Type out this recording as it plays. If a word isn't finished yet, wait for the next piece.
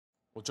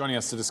Well, joining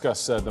us to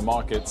discuss the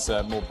markets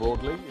more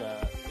broadly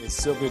is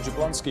Sylvia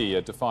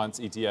Jablonski, Defiance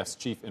ETFs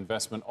Chief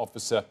Investment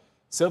Officer.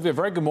 Sylvia,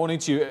 very good morning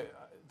to you.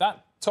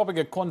 That topic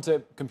of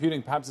quantum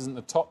computing perhaps isn't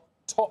the top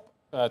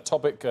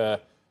topic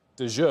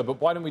du jour,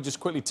 but why don't we just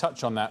quickly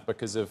touch on that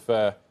because of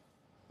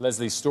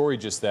Leslie's story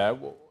just there.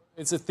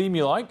 It's a theme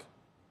you like?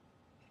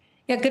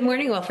 Yeah, good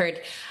morning, Wilfred.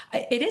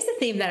 It is a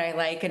theme that I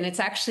like, and it's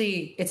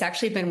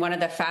actually been one of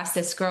the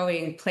fastest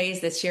growing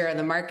plays this year on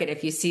the market.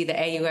 If you see the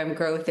AUM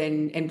growth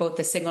in both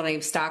the single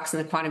name stocks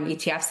and the quantum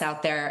ETFs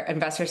out there,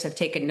 investors have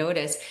taken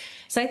notice.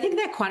 So I think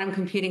that quantum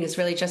computing is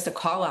really just a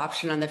call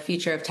option on the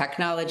future of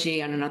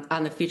technology and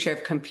on the future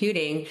of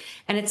computing.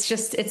 And it's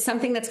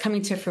something that's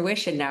coming to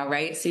fruition now,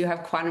 right? So you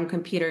have quantum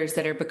computers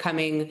that are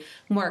becoming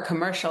more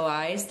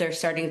commercialized. They're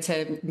starting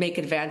to make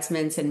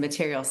advancements in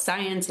material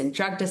science and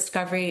drug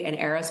discovery and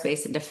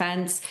aerospace and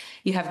defense.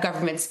 You have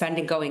government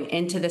spending going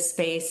into the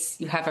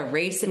space. You have a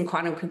race in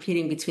quantum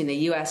computing between the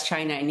US,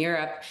 China, and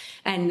Europe.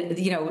 And,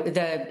 you know,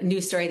 the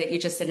news story that you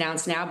just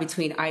announced now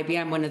between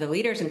IBM, one of the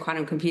leaders in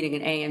quantum computing,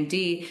 and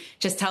AMD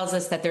just tells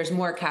us that there's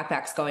more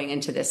CapEx going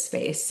into this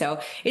space. So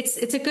it's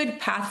a good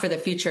path for the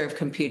future of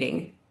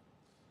computing.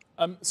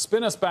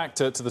 Spin us back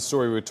to the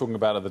story we were talking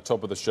about at the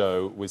top of the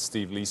show with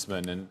Steve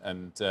Leisman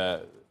and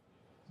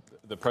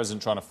the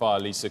president trying to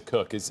fire Lisa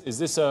Cook. Is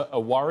this a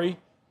worry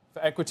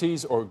for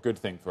equities or a good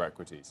thing for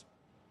equities?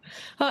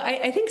 Well,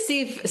 I think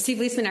Steve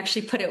Leisman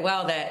actually put it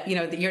well that, you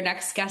know, your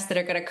next guests that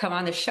are going to come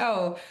on the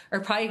show are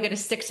probably going to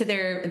stick to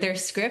their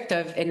script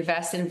of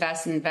invest,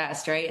 invest,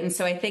 invest, right? And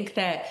so I think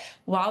that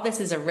while this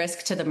is a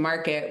risk to the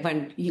market,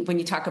 when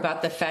you talk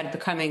about the Fed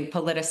becoming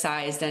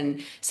politicized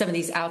and some of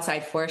these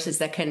outside forces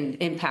that can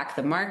impact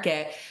the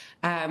market,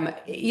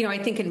 you know, I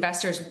think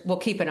investors will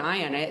keep an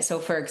eye on it. So,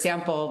 for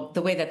example,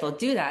 the way that they'll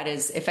do that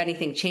is if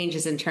anything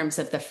changes in terms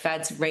of the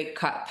Fed's rate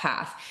cut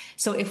path.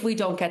 So if we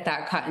don't get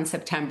that cut in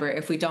September,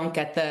 if we don't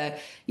get the,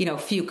 you know,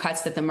 few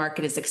cuts that the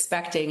market is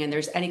expecting, and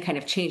there's any kind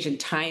of change in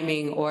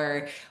timing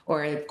or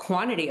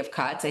quantity of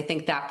cuts, I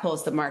think that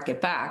pulls the market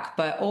back.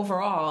 But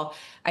overall,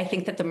 I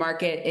think that the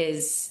market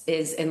is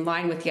in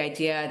line with the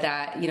idea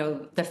that, you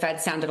know, the Fed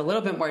sounded a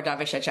little bit more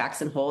dovish at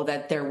Jackson Hole,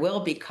 that there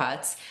will be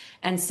cuts.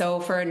 And so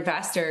for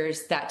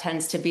investors, that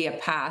tends to be a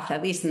path,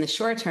 at least in the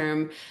short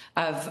term,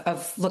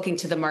 of looking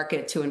to the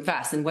market to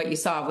invest. And what you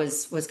saw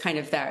was kind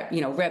of that, you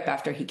know, rip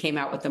after he came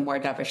out with the more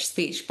dovish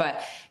speech.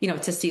 But, you know,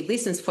 to Steve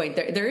Leisman's point,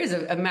 there is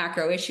a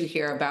macro issue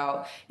here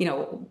about, you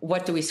know,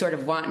 what do we sort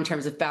of want in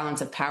terms of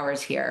balance of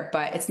powers here?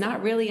 But it's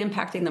not really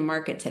impacting the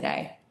market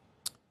today.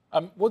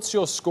 What's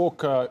your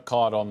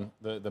scorecard on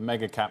the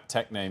mega cap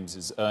tech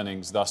names'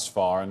 earnings thus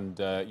far and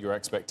your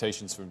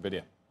expectations for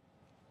NVIDIA?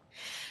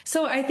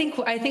 So I think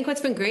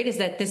what's been great is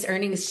that this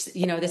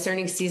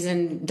earnings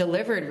season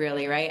delivered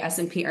really, right?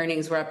 S&P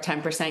earnings were up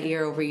 10%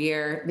 year over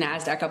year,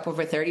 NASDAQ up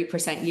over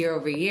 30% year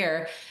over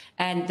year.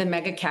 And the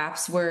mega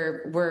caps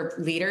were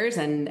leaders,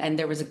 and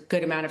there was a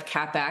good amount of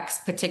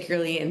CapEx,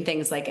 particularly in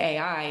things like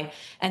AI.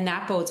 And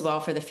that bodes well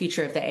for the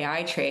future of the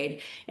AI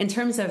trade. In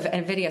terms of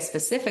NVIDIA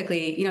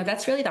specifically, you know,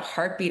 that's really the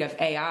heartbeat of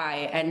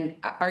AI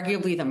and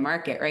arguably the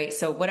market, right?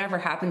 So whatever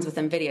happens with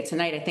NVIDIA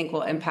tonight, I think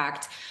will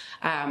impact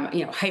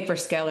you know,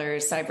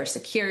 hyperscalers,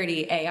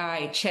 cybersecurity,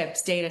 AI,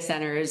 chips, data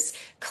centers,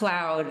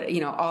 cloud,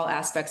 you know, all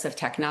aspects of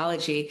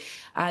technology.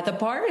 The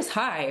bar is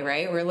high,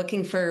 right? We're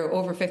looking for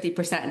over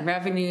 50% in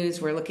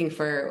revenues. We're looking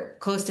for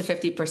close to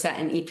 50%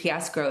 in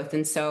EPS growth.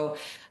 And so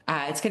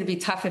it's going to be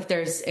tough if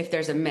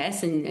there's a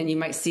miss, and you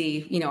might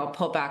see, you know, a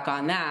pullback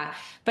on that.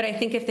 But I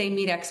think if they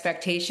meet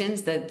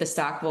expectations, the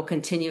stock will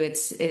continue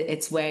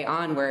its way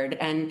onward.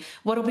 And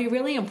what will be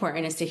really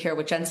important is to hear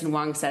what Jensen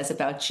Huang says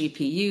about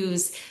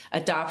GPUs,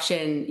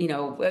 adoption, you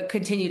know,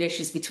 continued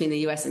issues between the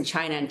U.S. and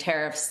China and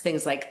tariffs,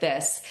 things like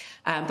this.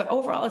 But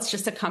overall, it's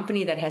just a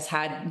company that has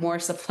had more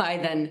supply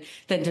than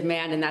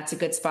demand, and that's a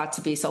good spot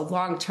to be. So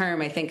long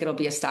term, I think it'll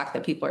be a stock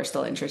that people are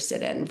still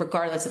interested in,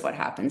 regardless of what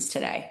happens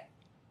today.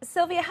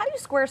 Sylvia, how do you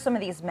square some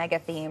of these mega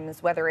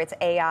themes, whether it's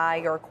AI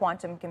or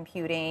quantum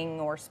computing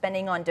or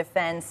spending on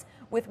defense,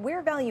 with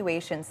where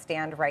valuations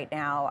stand right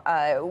now?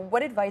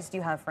 What advice do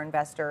you have for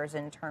investors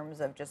in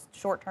terms of just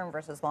short-term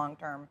versus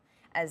long-term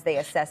as they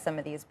assess some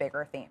of these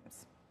bigger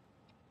themes?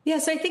 Yeah,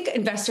 so I think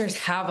investors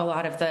have a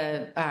lot of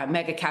the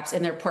mega caps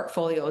in their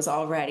portfolios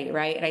already,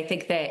 right? And I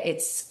think that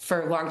it's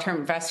for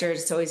long-term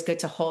investors, it's always good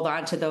to hold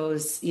on to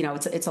those. You know,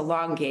 it's a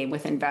long game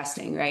with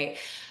investing, right?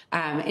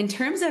 In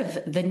terms of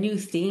the new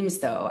themes,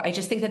 though, I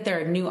just think that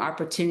there are new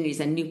opportunities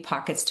and new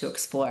pockets to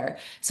explore.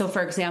 So,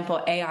 for example,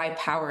 AI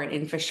power and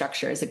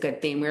infrastructure is a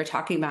good theme. We were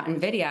talking about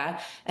NVIDIA,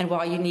 and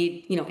while you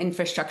need, you know,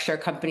 infrastructure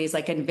companies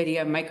like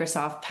NVIDIA,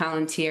 Microsoft,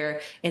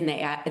 Palantir in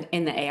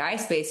the AI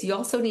space, you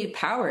also need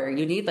power.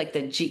 You need like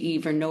the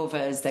GE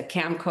Vernovas, the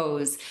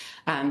Camcos,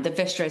 the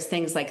Vistras,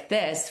 things like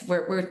this.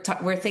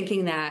 We're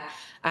thinking that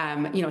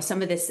you know,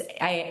 some of this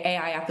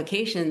AI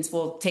applications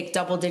will take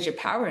double-digit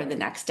power in the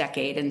next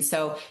decade. And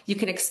so you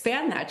can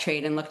expand that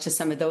trade and look to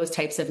some of those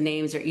types of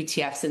names or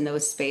ETFs in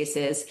those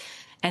spaces.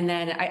 And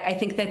then I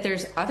think that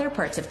there's other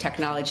parts of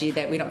technology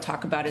that we don't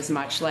talk about as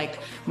much, like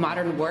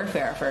modern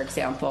warfare, for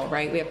example,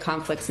 right? We have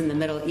conflicts in the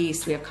Middle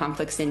East. We have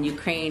conflicts in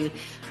Ukraine.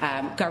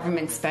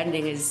 Government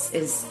spending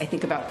is I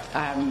think about,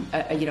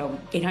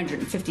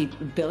 850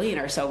 billion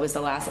or so was the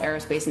last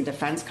aerospace and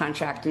defense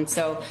contract. And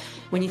so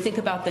when you think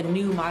about the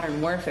new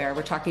modern warfare,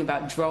 we're talking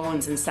about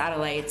drones and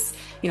satellites,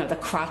 the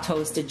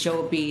Kratos, the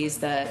Jobies,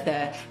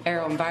 the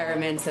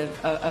AeroVironments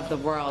of the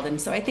world.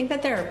 And so I think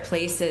that there are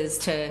places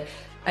to,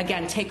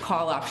 again, take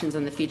call options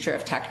on the future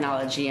of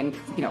technology, and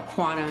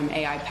quantum,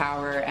 AI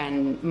power,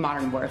 and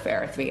modern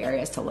warfare are 3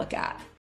 areas to look at.